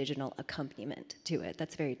sort of a digital accompaniment to it.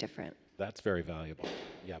 That's very different. That's very valuable.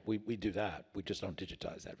 Yeah, we do that. We just don't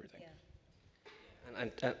digitize everything. Yeah.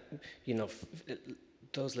 And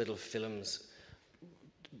those little films,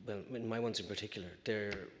 well, my ones in particular,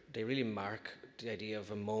 they really mark the idea of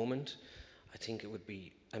a moment. I think it would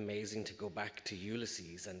be amazing to go back to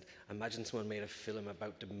Ulysses and imagine someone made a film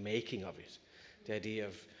about the making of it. The idea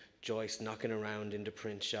of Joyce knocking around in the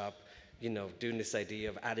print shop, doing this idea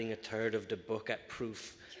of adding a third of the book at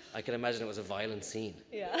proof. I can imagine it was a violent scene.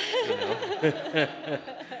 Yeah.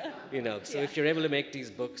 So if you're able to make these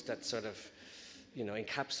books that sort of,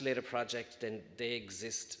 encapsulate a project, then they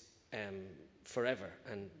exist forever.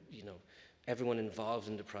 And, everyone involved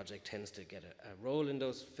in the project tends to get a role in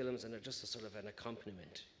those films, and they're just a sort of an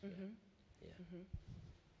accompaniment. Mm-hmm. Yeah. Mm-hmm.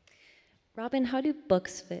 Robin, how do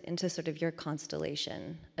books fit into sort of your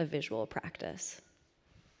constellation of visual practice?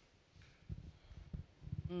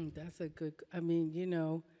 That's a good, I'm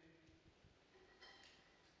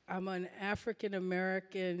an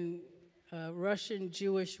African-American Russian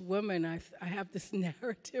Jewish woman. I have this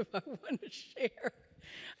narrative I want to share.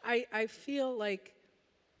 I feel like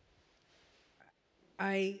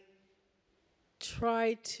I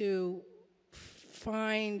try to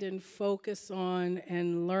find and focus on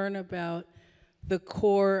and learn about the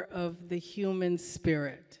core of the human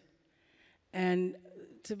spirit. And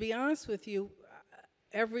to be honest with you,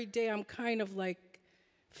 every day I'm kind of like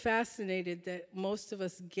fascinated that most of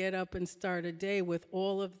us get up and start a day with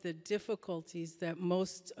all of the difficulties that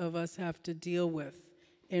most of us have to deal with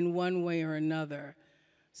in one way or another.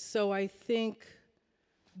 So I think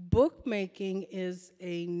bookmaking is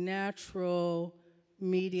a natural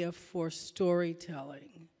media for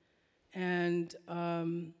storytelling. And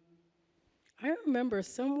I remember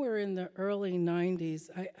somewhere in the early 90s,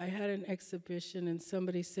 I had an exhibition and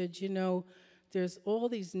somebody said, you know, there's all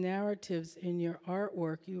these narratives in your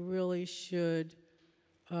artwork. You really should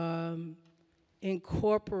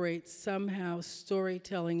incorporate somehow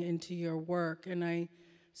storytelling into your work. And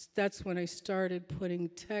that's when I started putting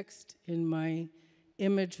text in my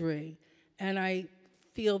imagery. And I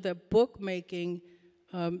feel that bookmaking,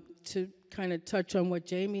 to kind of touch on what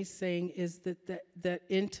Jamie's saying, is that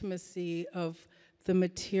intimacy of the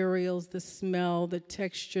materials, the smell, the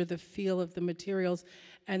texture, the feel of the materials,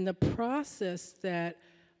 and the process that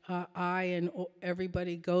I and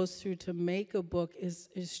everybody goes through to make a book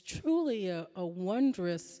is truly a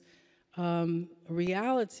wondrous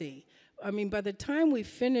reality. I mean, by the time we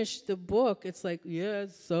finish the book, it's like, yeah,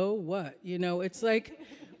 so what? You know, it's like,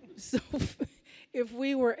 so if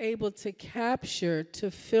we were able to capture,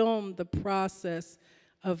 to film the process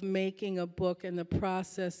of making a book and the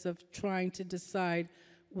process of trying to decide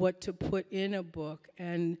what to put in a book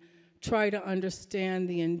and try to understand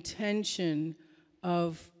the intention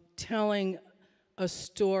of telling a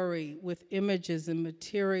story with images and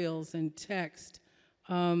materials and text,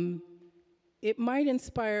 it might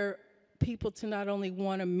inspire people to not only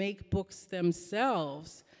want to make books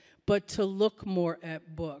themselves, but to look more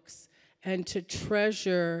at books and to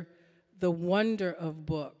treasure the wonder of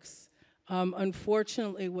books.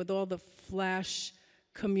 Unfortunately, with all the flash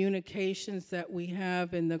communications that we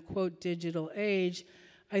have in the, quote, digital age,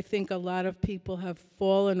 I think a lot of people have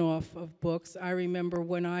fallen off of books. I remember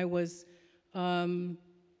when I was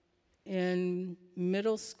in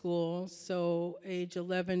middle school, so age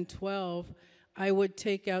 11, 12, I would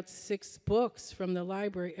take out 6 books from the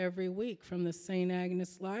library every week from the St.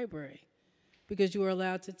 Agnes Library, because you were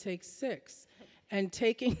allowed to take 6. And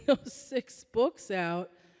taking those 6 books out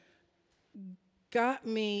got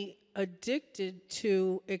me addicted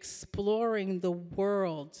to exploring the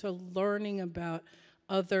world, to learning about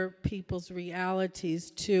other people's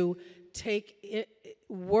realities, to take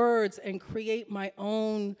words and create my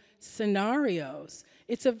own scenarios.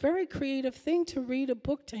 It's a very creative thing to read a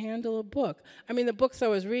book, to handle a book. I mean, the books I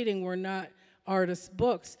was reading were not artist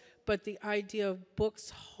books, but the idea of books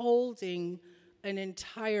holding an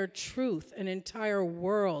entire truth, an entire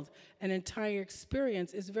world, an entire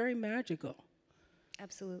experience is very magical.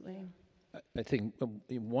 Absolutely. I think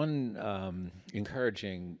one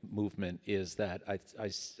encouraging movement is that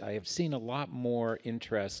I have seen a lot more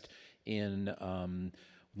interest in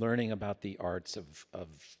learning about the arts of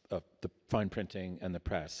the fine printing and the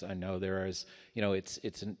press. I know there is, you know, it's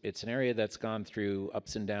an area that's gone through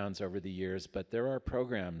ups and downs over the years, but there are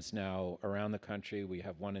programs now around the country. We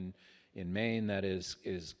have one in Maine that is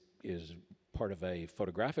part of a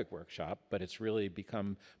photographic workshop, but it's really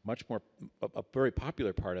become much more a very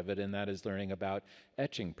popular part of it, and that is learning about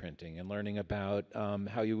etching printing and learning about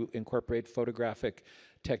how you incorporate photographic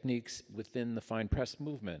techniques within the fine press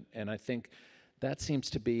movement. And I think that seems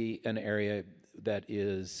to be an area that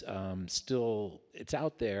is still, it's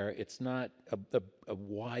out there. It's not a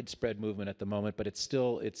widespread movement at the moment, but it's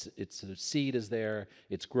still, the seed is there,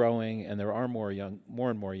 it's growing, and there are more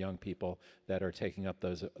and more young people that are taking up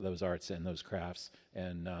those arts and those crafts,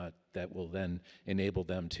 and that will then enable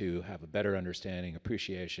them to have a better understanding,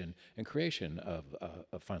 appreciation, and creation of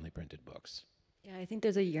finely printed books. Yeah, I think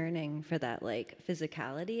there's a yearning for that, like,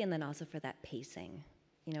 physicality, and then also for that pacing.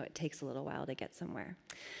 You know, it takes a little while to get somewhere.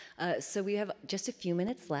 So we have just a few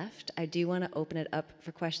minutes left. I do want to open it up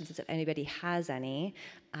for questions if anybody has any.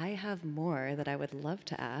 I have more that I would love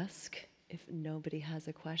to ask if nobody has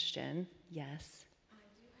a question. Yes? I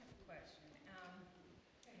do have a question.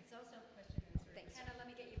 It's also a question and answer. Thanks. Hannah, let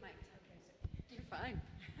me get you mic'd. Okay, you're fine.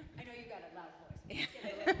 I know you got a loud voice. Let's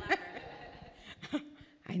get a little louder.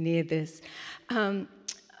 I need this.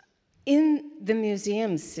 In the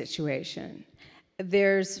museum's situation,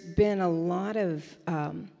 there's been a lot of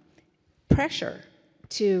pressure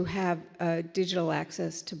to have digital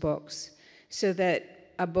access to books so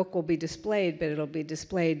that a book will be displayed, but it'll be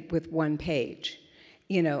displayed with one page,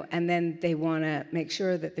 you know, and then they want to make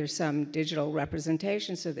sure that there's some digital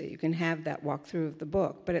representation so that you can have that walkthrough of the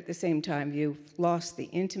book, but at the same time, you've lost the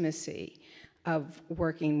intimacy of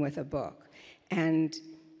working with a book. And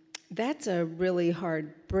that's a really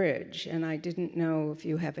hard bridge, and I didn't know if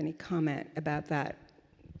you have any comment about that.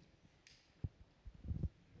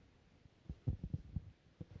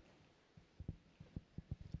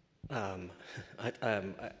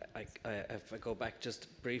 If I go back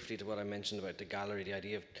just briefly to what I mentioned about the gallery, the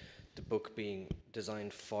idea of the book being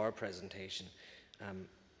designed for presentation,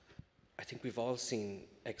 I think we've all seen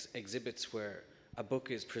exhibits where a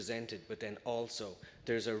book is presented, but then also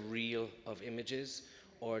there's a reel of images,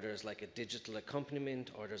 or there's like a digital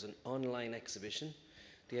accompaniment, or there's an online exhibition.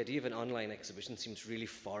 The idea of an online exhibition seems really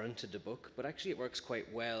foreign to the book, but actually it works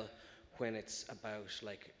quite well when it's about,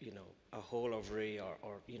 like, you know, a whole ovary, or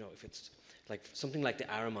you know, if it's like something like the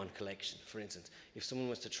Aramont collection, for instance. If someone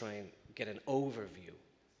was to try and get an overview,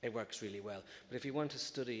 it works really well. But if you want to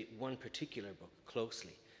study one particular book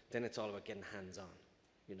closely, then it's all about getting hands-on,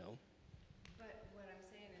 you know? But what I'm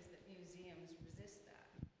saying is that museums resist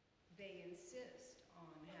that. They insist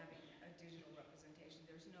on having a digital representation.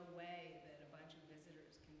 There's no way that a bunch of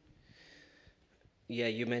visitors can... Yeah,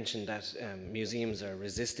 you mentioned that museums are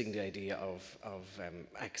resisting the idea of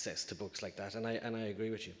access to books like that, and I agree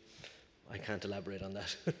with you. I can't elaborate on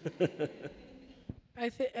that. I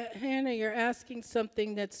think, Hannah, you're asking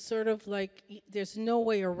something that's sort of like, there's no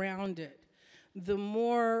way around it. The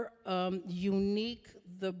more unique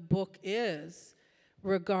the book is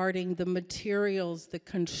regarding the materials, the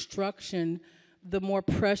construction, the more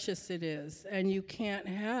precious it is. And you can't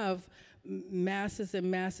have masses and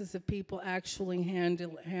masses of people actually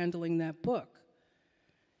handling that book.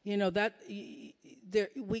 You know, that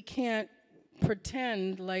we can't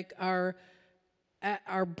pretend like our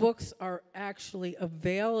books are actually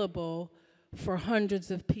available for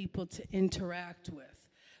hundreds of people to interact with.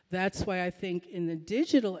 That's why I think in the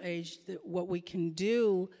digital age, that what we can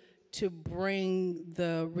do to bring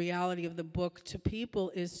the reality of the book to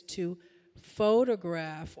people is to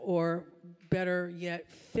photograph, or better yet,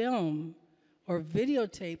 film or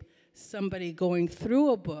videotape somebody going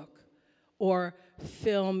through a book, or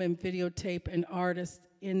film and videotape an artist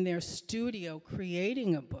in their studio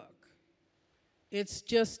creating a book. It's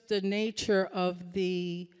just the nature of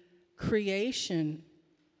the creation.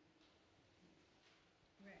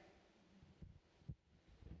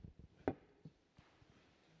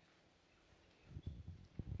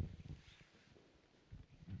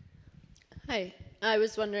 Hi, I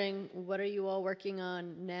was wondering, what are you all working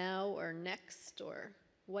on now or next, or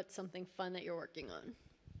what's something fun that you're working on?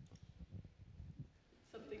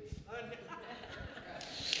 Something fun.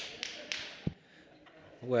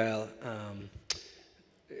 Well,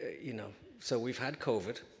 you know, so we've had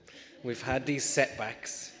COVID. We've had these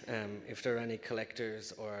setbacks. If there are any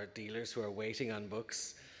collectors or dealers who are waiting on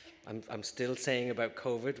books, I'm still saying about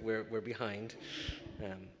COVID, we're behind.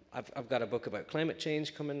 I've got a book about climate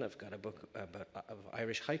change coming. I've got a book about of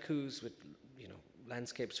Irish haikus with, you know,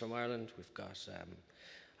 landscapes from Ireland. We've got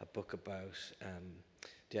a book about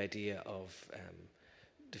the idea of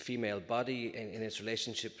the female body in its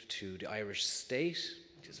relationship to the Irish state,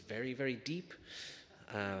 which is very, very deep.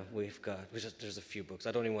 We've got, there's a few books.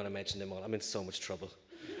 I don't even want to mention them all. I'm in so much trouble.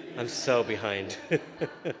 I'm so behind.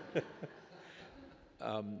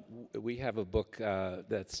 We have a book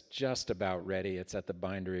that's just about ready. It's at the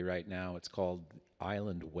bindery right now. It's called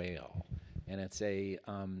Island Whale, and it's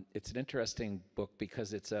an interesting book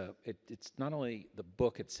because it's not only the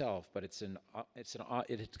book itself, but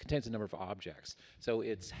it contains a number of objects. So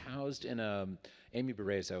it's housed in Amy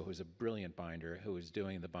Berezo, who's a brilliant binder, who is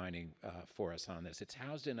doing the binding for us on this. It's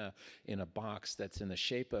housed in a box that's in the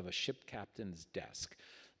shape of a ship captain's desk.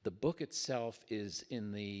 The book itself is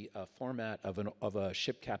in the format of a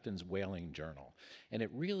ship captain's whaling journal, and it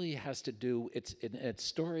really has to do. It's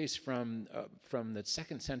stories from the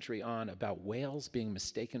 2nd century on about whales being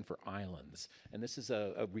mistaken for islands, and this is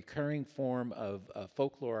a recurring form of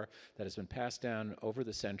folklore that has been passed down over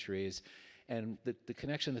the centuries. And the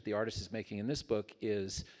connection that the artist is making in this book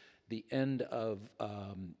is the end of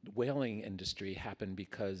whaling industry happened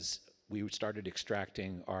because we started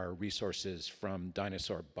extracting our resources from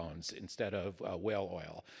dinosaur bones instead of whale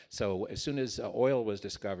oil. So as soon as oil was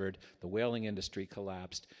discovered, the whaling industry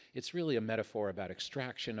collapsed. It's really a metaphor about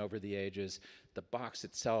extraction over the ages. The box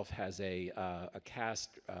itself has a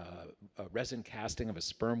resin casting of a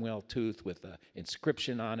sperm whale tooth with an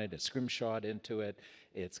inscription on it, a scrimshawed into it.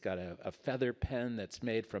 It's got a feather pen that's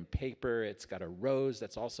made from paper. It's got a rose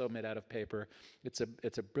that's also made out of paper. It's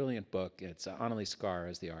a brilliant book. It's Annalise Scar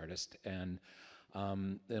as the artist. And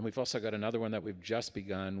then we've also got another one that we've just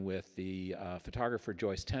begun with the photographer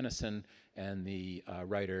Joyce Tennyson and the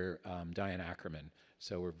writer Diane Ackerman.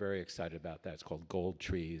 So we're very excited about that. It's called Gold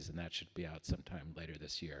Trees, and that should be out sometime later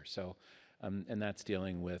this year. So, and that's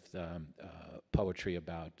dealing with poetry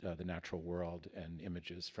about the natural world and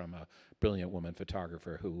images from a brilliant woman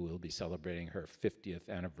photographer who will be celebrating her 50th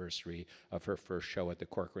anniversary of her first show at the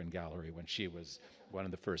Corcoran Gallery, when she was one of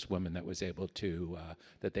the first women that was able to,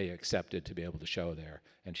 that they accepted to be able to show there.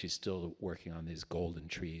 And she's still working on these golden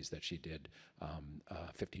trees that she did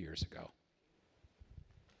 50 years ago.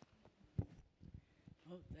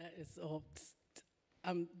 Oh, that is all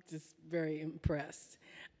I'm just very impressed.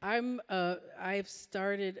 I've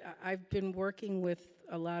been working with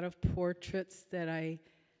a lot of portraits that I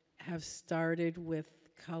have started with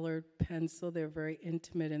colored pencil. They're very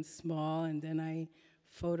intimate and small, and then I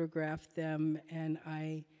photograph them and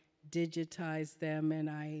I digitize them and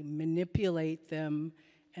I manipulate them,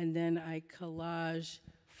 and then I collage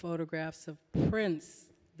photographs of prints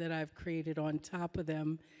that I've created on top of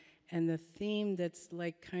them. And the theme that's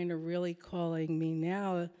like kind of really calling me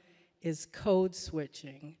now is code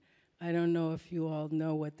switching. I don't know if you all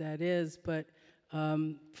know what that is, but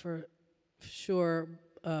for sure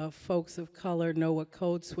folks of color know what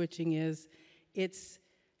code switching is. It's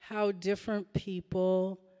how different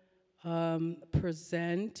people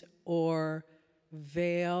present or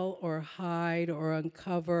veil or hide or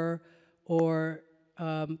uncover or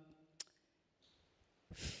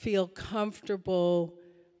feel comfortable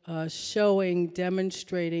showing,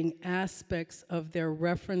 demonstrating aspects of their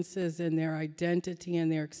references and their identity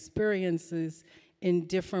and their experiences in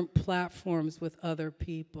different platforms with other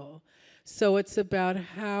people. So it's about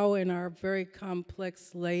how in our very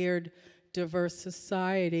complex, layered, diverse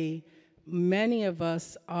society, many of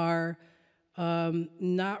us are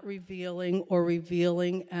not revealing or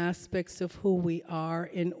revealing aspects of who we are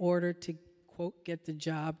in order to, quote, get the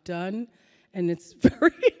job done. And it's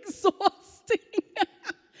very exhausting.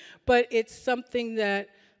 But it's something that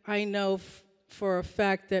I know for a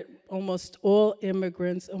fact that almost all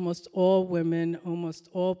immigrants, almost all women, almost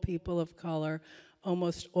all people of color,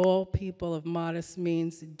 almost all people of modest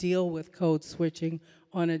means deal with code switching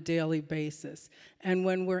on a daily basis. And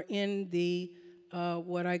when we're in the,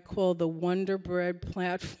 what I call the Wonder Bread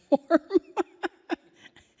platform,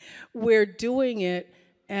 we're doing it,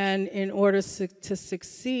 and in order to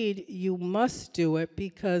succeed, you must do it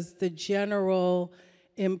because the general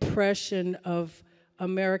impression of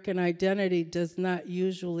American identity does not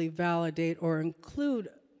usually validate or include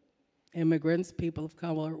immigrants, people of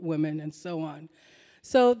color, women, and so on.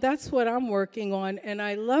 So that's what I'm working on, and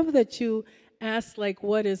I love that you asked, like,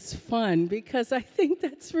 what is fun, because I think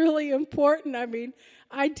that's really important. I mean,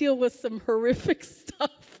 I deal with some horrific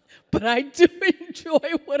stuff, but I do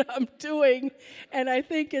enjoy what I'm doing, and I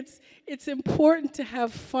think it's important to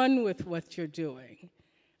have fun with what you're doing.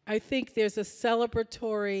 I think there's a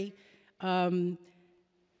celebratory,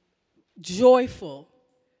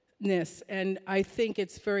 joyfulness, and I think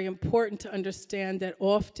it's very important to understand that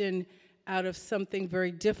often out of something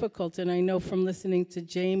very difficult, and I know from listening to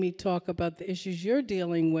Jamie talk about the issues you're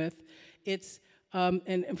dealing with, it's,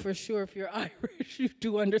 and for sure if you're Irish, you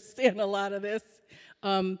do understand a lot of this,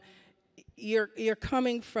 you're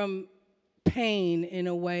coming from pain in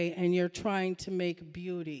a way, and you're trying to make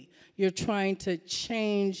beauty. You're trying to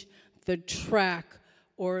change the track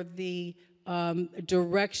or the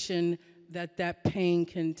direction that pain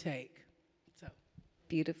can take. So.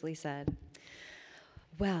 Beautifully said.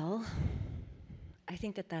 Well, I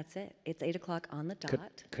think that's it. It's 8 o'clock on the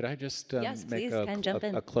dot. Could I just yes, make please, Ken, jump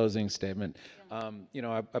in. a closing statement? You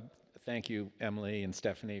know, I thank you, Emily and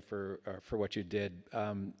Stephanie, for what you did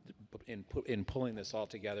in pulling this all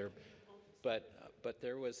together. But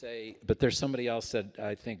there's somebody else that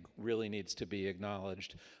I think really needs to be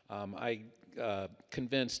acknowledged. I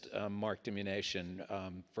convinced Mark Diminution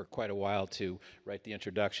for quite a while to write the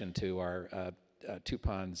introduction to our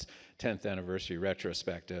Tupon's 10th anniversary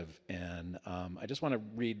retrospective, and I just want to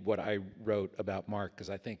read what I wrote about Mark, because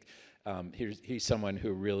I think he's someone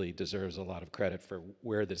who really deserves a lot of credit for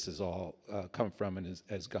where this has all come from and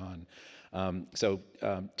has gone.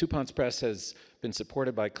 Tupon's Press has been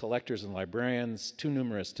supported by collectors and librarians, too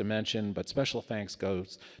numerous to mention, but special thanks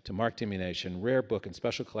goes to Mark Diminution, Rare Book and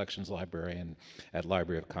Special Collections Librarian at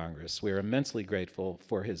Library of Congress. We are immensely grateful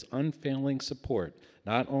for his unfailing support,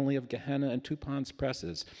 not only of Gehenna and Tupon's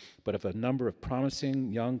presses, but of a number of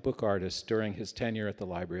promising young book artists during his tenure at the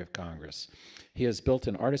Library of Congress. He has built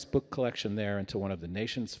an artist book collection there into one of the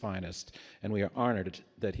nation's finest, and we are honored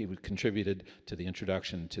that he contributed to the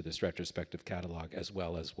introduction to this retrospective catalog, as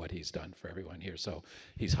well as what he's done for everyone here. So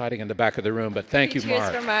he's hiding in the back of the room, but thank you,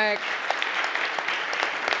 Mark. Cheers for Mark.